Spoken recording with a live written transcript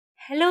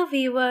Hello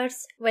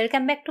viewers,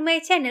 welcome back to my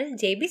channel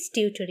JB's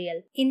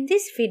Tutorial. In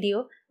this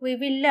video, we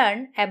will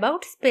learn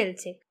about spell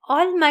check.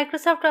 All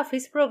Microsoft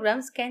Office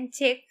programs can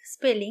check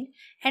spelling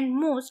and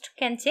most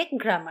can check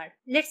grammar.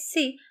 Let's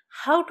see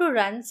how to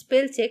run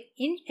spell check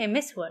in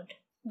MS Word.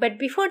 But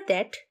before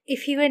that,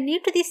 if you are new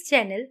to this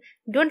channel,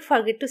 don't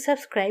forget to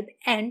subscribe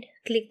and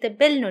click the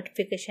bell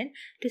notification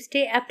to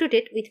stay up to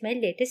date with my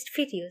latest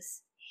videos.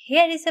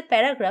 Here is a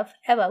paragraph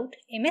about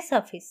MS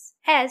Office.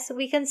 As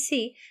we can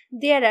see,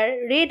 there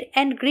are red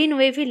and green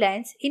wavy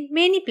lines in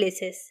many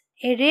places.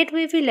 A red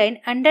wavy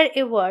line under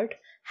a word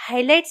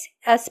highlights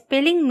a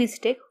spelling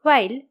mistake,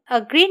 while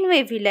a green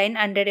wavy line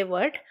under a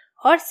word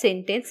or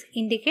sentence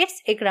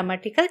indicates a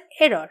grammatical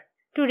error.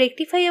 To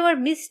rectify our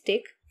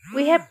mistake,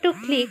 we have to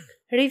click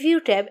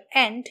Review tab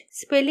and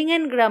Spelling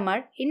and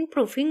Grammar in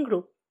Proofing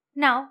group.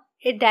 Now,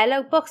 a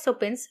dialog box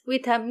opens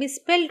with a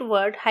misspelled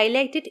word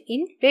highlighted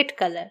in red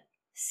color.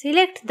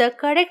 Select the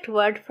correct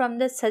word from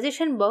the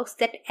suggestion box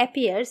that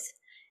appears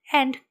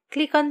and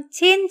click on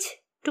Change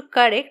to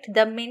correct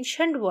the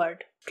mentioned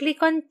word.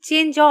 Click on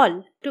Change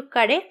All to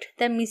correct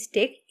the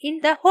mistake in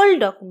the whole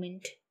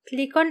document.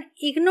 Click on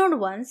Ignore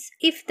Once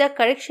if the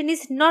correction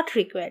is not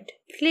required.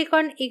 Click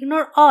on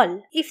Ignore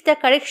All if the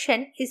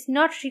correction is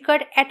not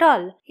required at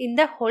all in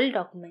the whole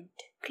document.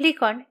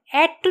 Click on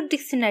Add to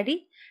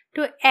Dictionary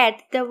to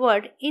add the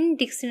word in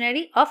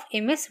Dictionary of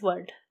MS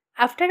Word.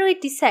 After we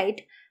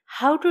decide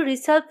how to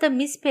resolve the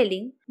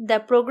misspelling, the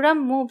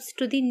program moves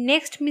to the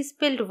next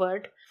misspelled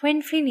word.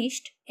 When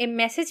finished, a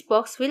message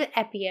box will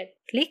appear.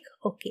 Click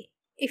OK.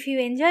 If you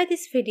enjoy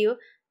this video,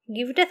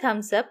 give it a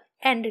thumbs up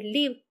and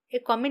leave a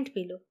comment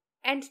below.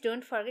 And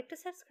don't forget to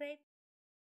subscribe.